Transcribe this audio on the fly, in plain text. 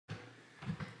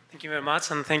Thank you very much,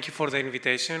 and thank you for the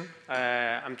invitation.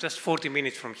 I'm just 40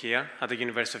 minutes from here at the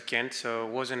University of Kent, so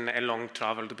it wasn't a long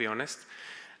travel, to be honest.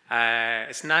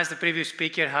 It's nice the previous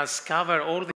speaker has covered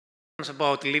all the things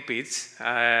about lipids,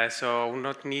 so I will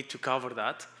not need to cover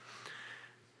that.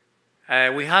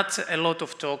 We had a lot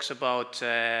of talks about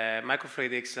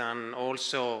microfluidics, and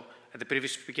also the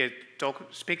previous speaker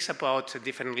speaks about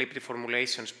different lipid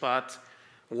formulations, but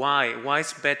why? Why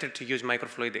it's better to use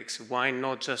microfluidics? Why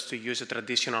not just to use a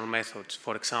traditional methods?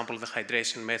 For example, the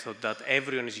hydration method that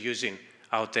everyone is using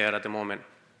out there at the moment.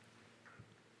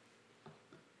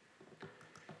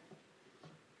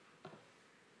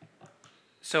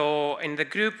 So in the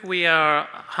group we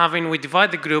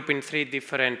divide the group in 3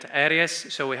 different areas.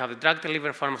 So we have the drug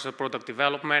delivery pharmaceutical product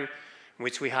development,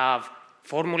 which we have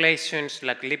formulations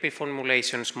like lipid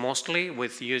formulations mostly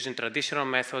with using traditional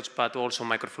methods, but also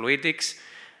microfluidics.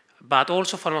 But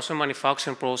also pharmaceutical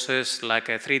manufacturing process like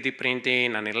 3D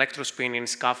printing and electrospinning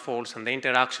scaffolds and the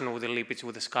interaction with the lipids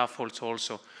with the scaffolds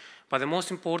also. But the most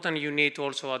important, you need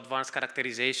also advanced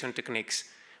characterization techniques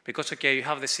because, okay, you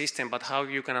have the system, but how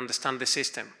you can understand the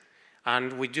system.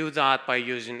 And we do that by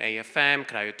using AFM,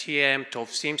 cryo-TM,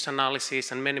 TOF-SIMS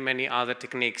analysis, and many, many other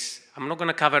techniques. I'm not going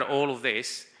to cover all of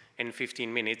this in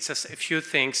 15 minutes, just a few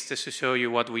things just to show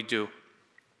you what we do.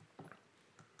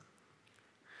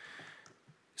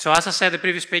 So as I said, the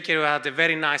previous speaker had a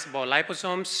very nice about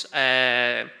liposomes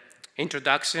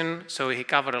introduction, so he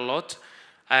covered a lot.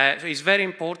 So it's very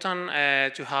important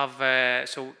to have,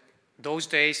 so those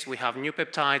days we have new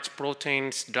peptides,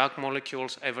 proteins, drug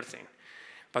molecules, everything.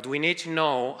 But we need to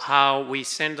know how we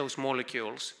send those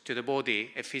molecules to the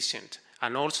body efficient,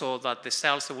 and also that the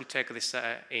cells will take this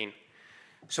in.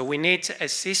 So we need a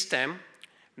system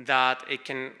that it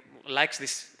can, like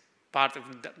this part of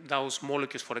those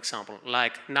molecules, for example,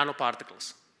 like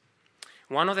nanoparticles.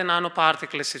 One of the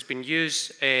nanoparticles has been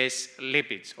used as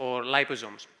lipids or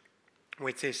liposomes,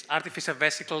 which is artificial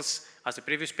vesicles, as the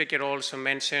previous speaker also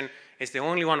mentioned, is the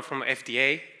only one from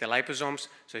FDA, the liposomes,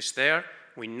 so it's there.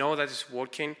 We know that it's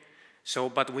working,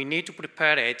 but we need to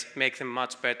prepare it, make them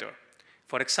much better.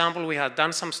 For example, we had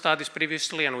done some studies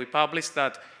previously, and we published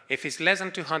that if it's less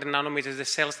than 200 nanometers, the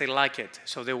cells, they like it,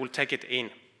 so they will take it in.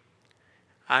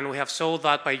 And we have solved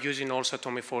that by using also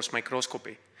atomic force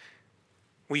microscopy.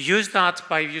 We use that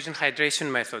by using hydration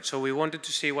methods, so we wanted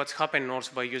to see what's happening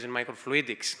also by using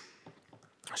microfluidics.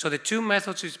 So the 2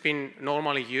 methods has been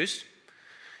normally used.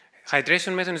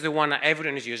 Hydration method is the one that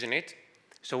everyone is using it.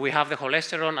 So we have the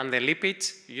cholesterol and the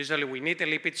lipids. Usually we need the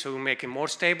lipids so we make it more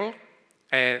stable.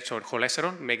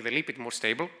 Cholesterol, make the lipid more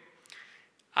stable.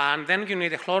 And then you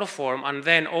need a chloroform, and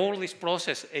then all this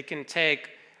process, it can take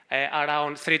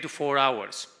around 3 to 4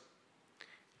 hours.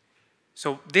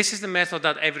 So this is the method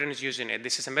that everyone is using it.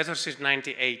 This is a method since the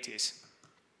 1980s.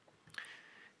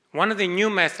 One of the new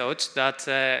methods that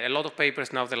a lot of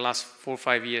papers now the last 4 or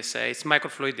 5 years say is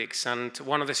microfluidics, and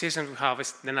one of the systems we have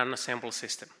is the nanosample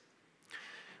system.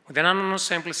 With the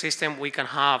nanosample system, we can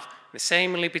have the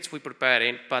same lipids we prepare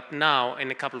in, but now in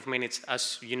a couple of minutes,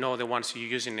 as you know, the ones you're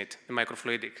using it, the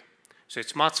microfluidic. So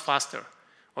it's much faster.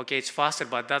 Okay, it's faster,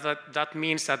 but that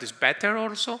means that it's better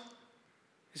also.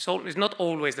 It's not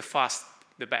always the best.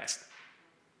 The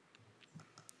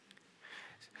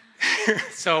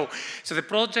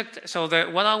project,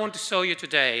 what I want to show you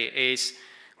today is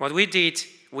what we did.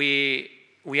 We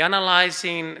prepare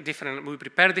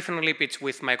different lipids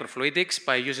with microfluidics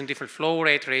by using different flow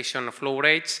rate ratio and flow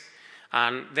rates,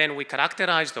 and then we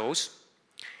characterize those,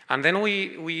 and then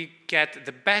we get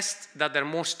the best that are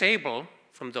more stable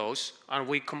from those, and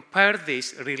we compare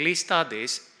these release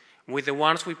studies with the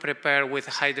ones we prepare with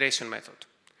the hydration method.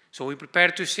 So we prepare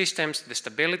 2 systems, the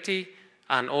stability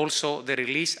and also the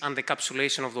release and the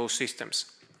encapsulation of those systems.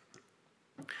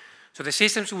 So the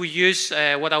systems we use,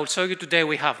 what I will show you today,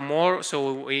 we have more.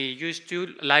 So we use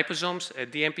 2 liposomes,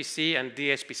 DMPC and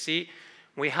DSPC.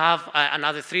 We have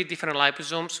another 3 different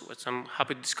liposomes, which I'm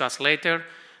happy to discuss later.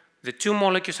 The 2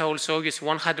 molecules I will show you is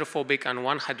one hydrophobic and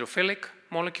one hydrophilic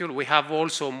molecule. We have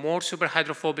also more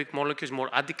superhydrophobic molecules, more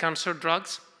anti-cancer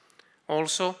drugs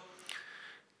also.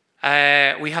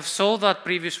 We have solved that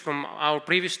from our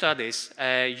previous studies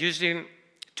using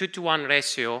 2-to-1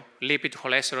 ratio, lipid to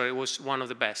cholesterol, it was one of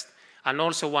the best, and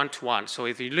also 1-to-1. So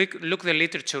if you look at the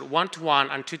literature, 1-to-1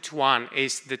 and 2-to-1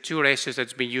 is the 2 ratios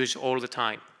that's been used all the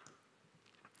time.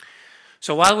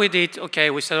 So what we did,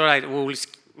 okay, we said, all right,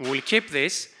 we'll keep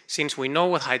this, since we know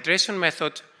with hydration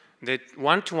method that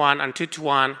 1-to-1 and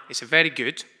 2-to-1 is very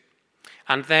good.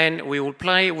 And then we will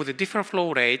play with the different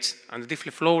flow rates and the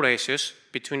different flow ratios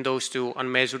between those 2 and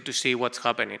measure to see what's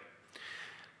happening.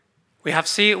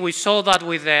 We saw that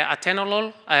with the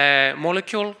atenolol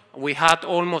molecule, we had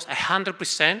almost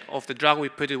 100% of the drug we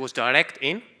put it was direct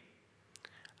in.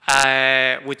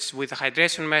 Which with the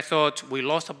hydration method, we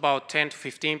lost about 10 to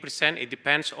 15%. It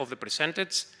depends on the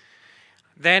percentage.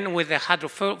 Then with the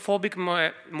hydrophobic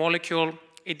molecule,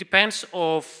 it depends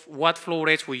of what flow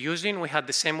rates we're using. We had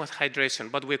the same with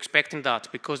hydration, but we're expecting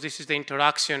that because this is the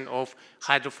interaction of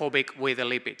hydrophobic with the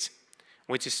lipids,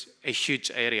 which is a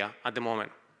huge area at the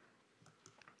moment.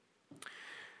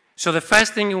 So the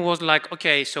first thing was like,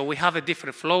 okay, so we have a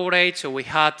different flow rate. So we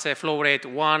had a flow rate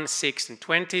 1, 6, and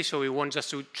 20. So we want just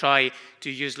to try to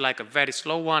use like a very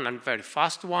slow one and very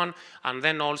fast one. And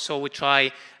then also we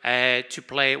try to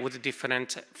play with the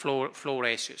different flow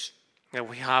ratios that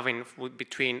we have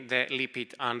between the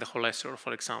lipid and the cholesterol,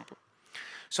 for example.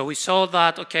 So we saw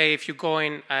that, okay, if you go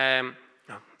in,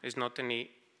 no, there's not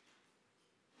any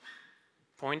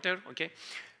pointer, okay.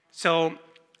 So,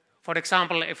 for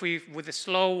example, if we, with the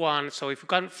slow one, so if we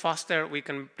can faster, we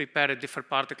can prepare different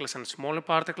particles and smaller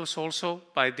particles also,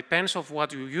 but it depends on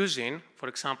what you're using. For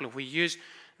example, if we use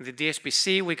the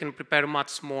DSPC, we can prepare much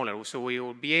smaller. So we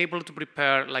will be able to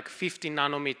prepare like 50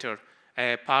 nanometer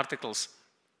particles.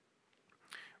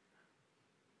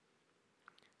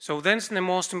 So then the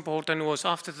most important was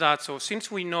after that, so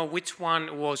since we know which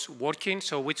one was working,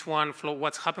 so which one,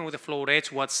 what's happening with the flow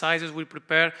rates, what sizes we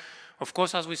prepare. Of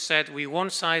course, as we said, we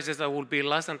want sizes that will be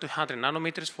less than 200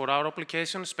 nanometers for our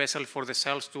application, especially for the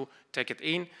cells to take it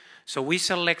in. So we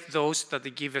select those that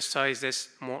they give us sizes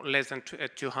less than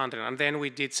 200, and then we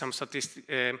did some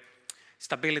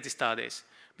stability studies.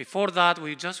 Before that,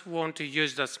 we just want to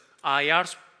use those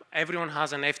IRs. Everyone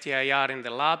has an FTIR in the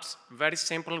labs. Very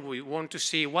simple. We want to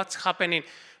see what's happening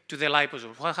to the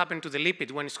liposome, what happened to the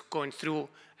lipid when it's going through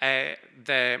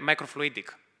the microfluidic.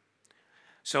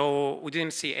 So we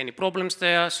didn't see any problems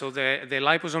there. So the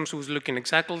liposomes was looking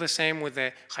exactly the same with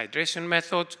the hydration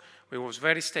method. It was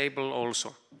very stable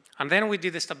also. And then we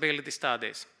did the stability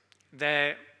studies.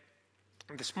 The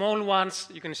small ones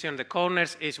you can see on the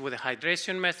corners is with the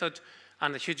hydration method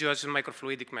and the huge ones is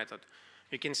microfluidic method.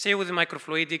 You can see with the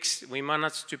microfluidics, we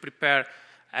managed to prepare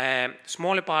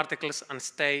smaller particles and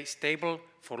stay stable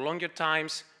for longer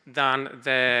times than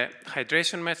the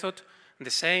hydration method.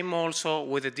 The same also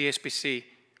with the DSPC.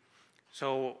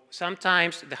 So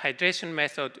sometimes the hydration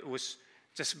method was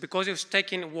just because it was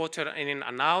taking water in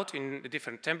and out in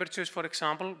different temperatures, for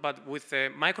example, but with the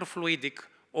microfluidic,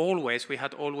 we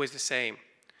had always the same.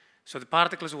 So the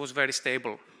particles was very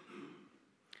stable.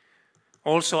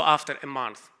 Also after a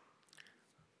month.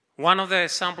 One of the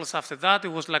samples after that, it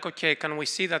was like, okay, can we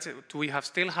see that we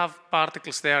still have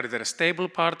particles there? There are stable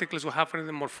particles, we have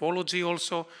the morphology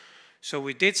also. So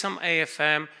we did some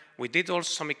AFM, we did also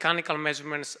some mechanical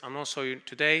measurements, and also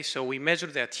today, so we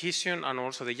measured the adhesion and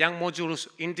also the Young modulus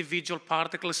individual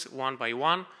particles one by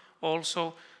one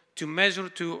also to measure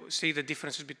to see the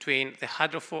differences between the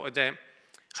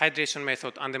hydration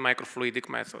method and the microfluidic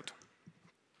method.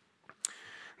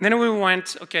 Then we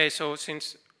went, okay, so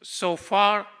since so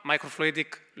far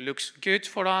microfluidic looks good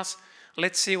for us,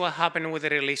 let's see what happened with the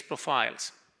release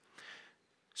profiles.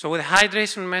 So with the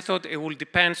hydration method, it will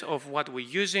depend on what we're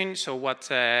using, so what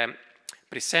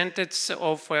percentage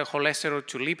of cholesterol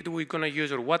to lipid we're going to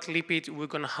use, or what lipid we're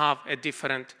going to have a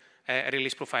different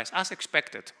release profiles, as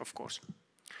expected, of course.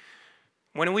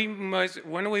 When we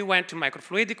went to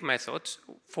microfluidic methods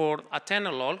for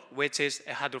atenolol, which is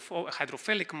a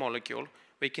hydrophilic molecule,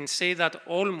 we can see that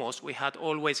we had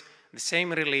always the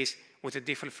same release with the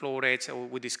different flow rates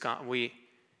we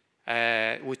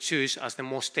choose as the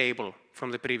most stable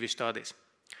from the previous studies.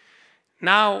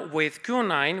 Now with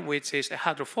Q9, which is a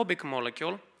hydrophobic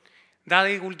molecule, that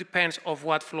it will depend on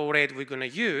what flow rate we're going to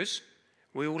use.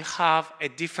 We will have a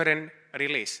different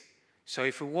release. So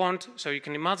if we want, so you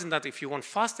can imagine that if you want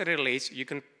faster release, you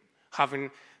can have a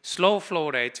slow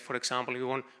flow rate, for example. If you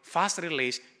want faster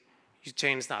release, you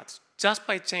change that. Just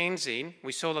by changing,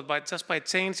 we saw that just by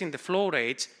changing the flow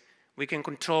rates, we can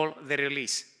control the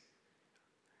release.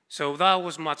 So that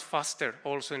was much faster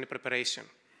also in the preparation.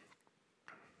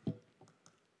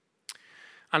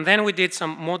 And then we did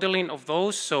some modeling of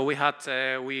those. So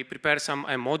we prepared some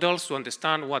models to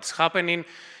understand what's happening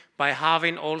by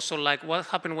having also like what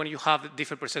happened when you have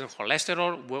different percent of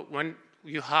cholesterol, when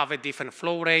you have a different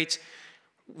flow rate,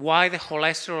 why the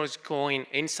cholesterol is going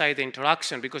inside the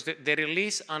interaction, because the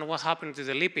release and what happens to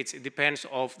the lipids, it depends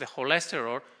on the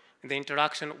cholesterol, the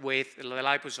interaction with the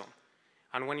liposome.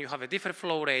 And when you have a different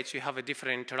flow rates, you have a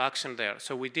different interaction there.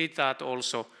 So we did that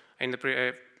also in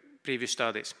the previous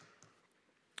studies.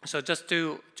 So just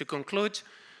to conclude,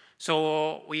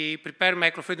 So we prepare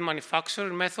microfluidic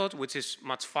manufacturing method, which is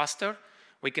much faster.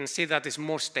 We can see that it's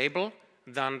more stable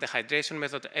than the hydration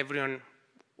method.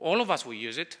 All of us will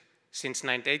use it since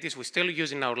 1980s. We still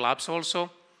use it in our labs also.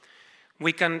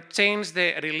 We can change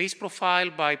the release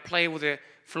profile by playing with the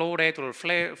flow rate or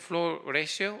flow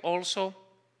ratio also.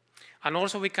 And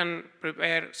also we can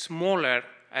prepare smaller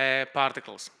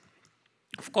particles.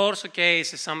 Of course, okay,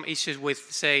 some issues with,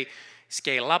 say,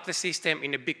 scale up the system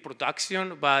in a big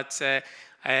production, but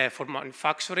for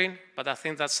manufacturing. But I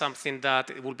think that's something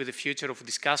that will be the future of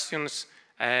discussions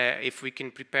if we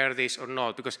can prepare this or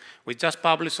not. Because we just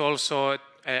published also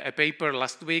a paper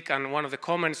last week, and one of the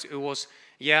comments it was,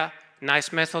 yeah,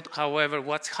 nice method. However,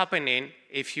 what's happening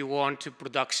if you want to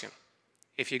production,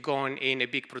 if you're going in a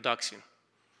big production?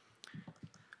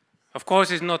 Of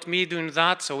course, it's not me doing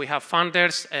that, so we have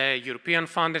funders, European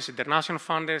funders, international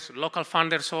funders, local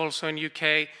funders also in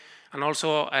UK, and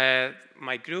also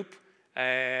my group.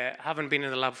 Haven't been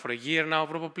in the lab for a year now,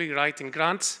 probably, writing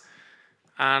grants.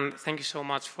 And thank you so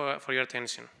much for your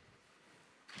attention.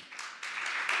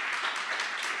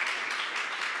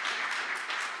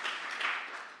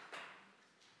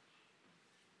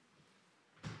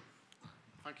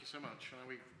 Thank you so much.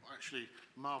 We've actually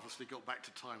marvellously got back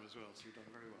to time as well, so you've done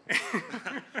very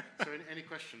well. So any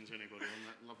questions, anybody, on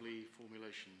that lovely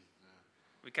formulation?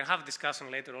 We can have a discussion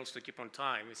later also to keep on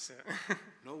time.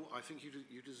 No, I think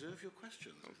you deserve your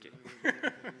questions. Okay.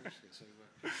 So,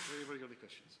 anybody got any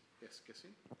questions? Yes,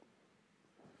 Gesine?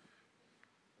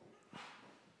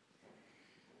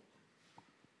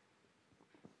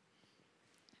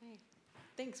 Hey,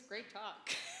 thanks, great talk.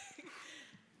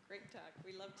 Great talk.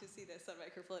 We love to see this on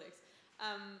Microfluidics.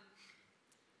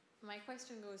 My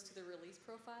question goes to the release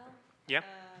profile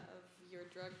of your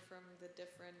drug from the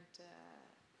different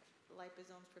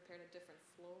liposomes prepared at different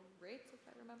flow rates, if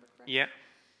I remember correctly. Yeah.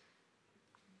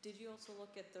 Did you also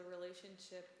look at the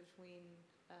relationship between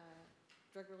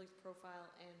drug release profile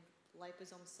and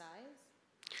liposome size?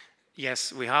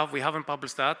 Yes, we have. We haven't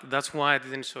published that. That's why I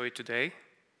didn't show it today.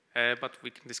 But we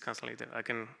can discuss later. I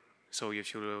can show you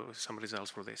some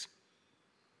results for this.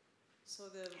 So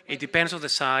it depends on the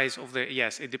size of the,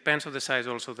 yes, it depends on the size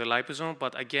also of the liposome,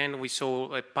 but again, we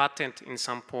saw a pattern in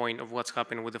some point of what's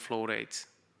happening with the flow rates.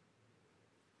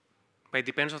 But it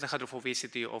depends on the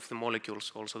hydrophobicity of the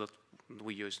molecules also that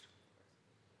we used.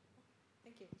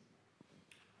 Thank you.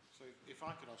 So if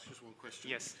I could ask just one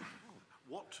question. Yes.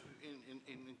 What,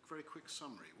 in very quick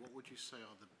summary, what would you say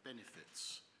are the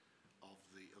benefits of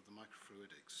the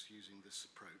microfluidics using this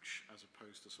approach as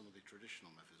opposed to some of the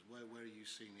traditional methods? Where are you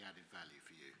seeing the added value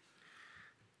for you?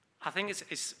 I think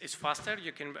it's faster.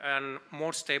 You can earn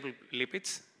more stable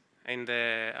lipids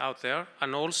out there.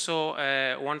 And also,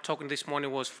 one talk this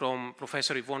morning was from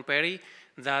Professor Yvonne Perry,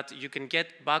 that you can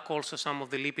get back also some of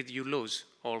the lipid you lose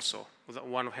also with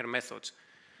one of her methods.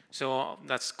 So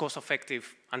that's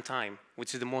cost-effective and time,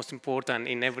 which is the most important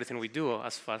in everything we do,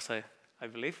 as far as I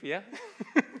believe, yeah?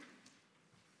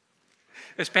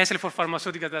 Especially for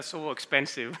pharmaceuticals, that's so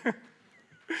expensive. Okay,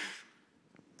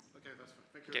 that's fine.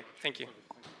 Thank you very much. Thank you.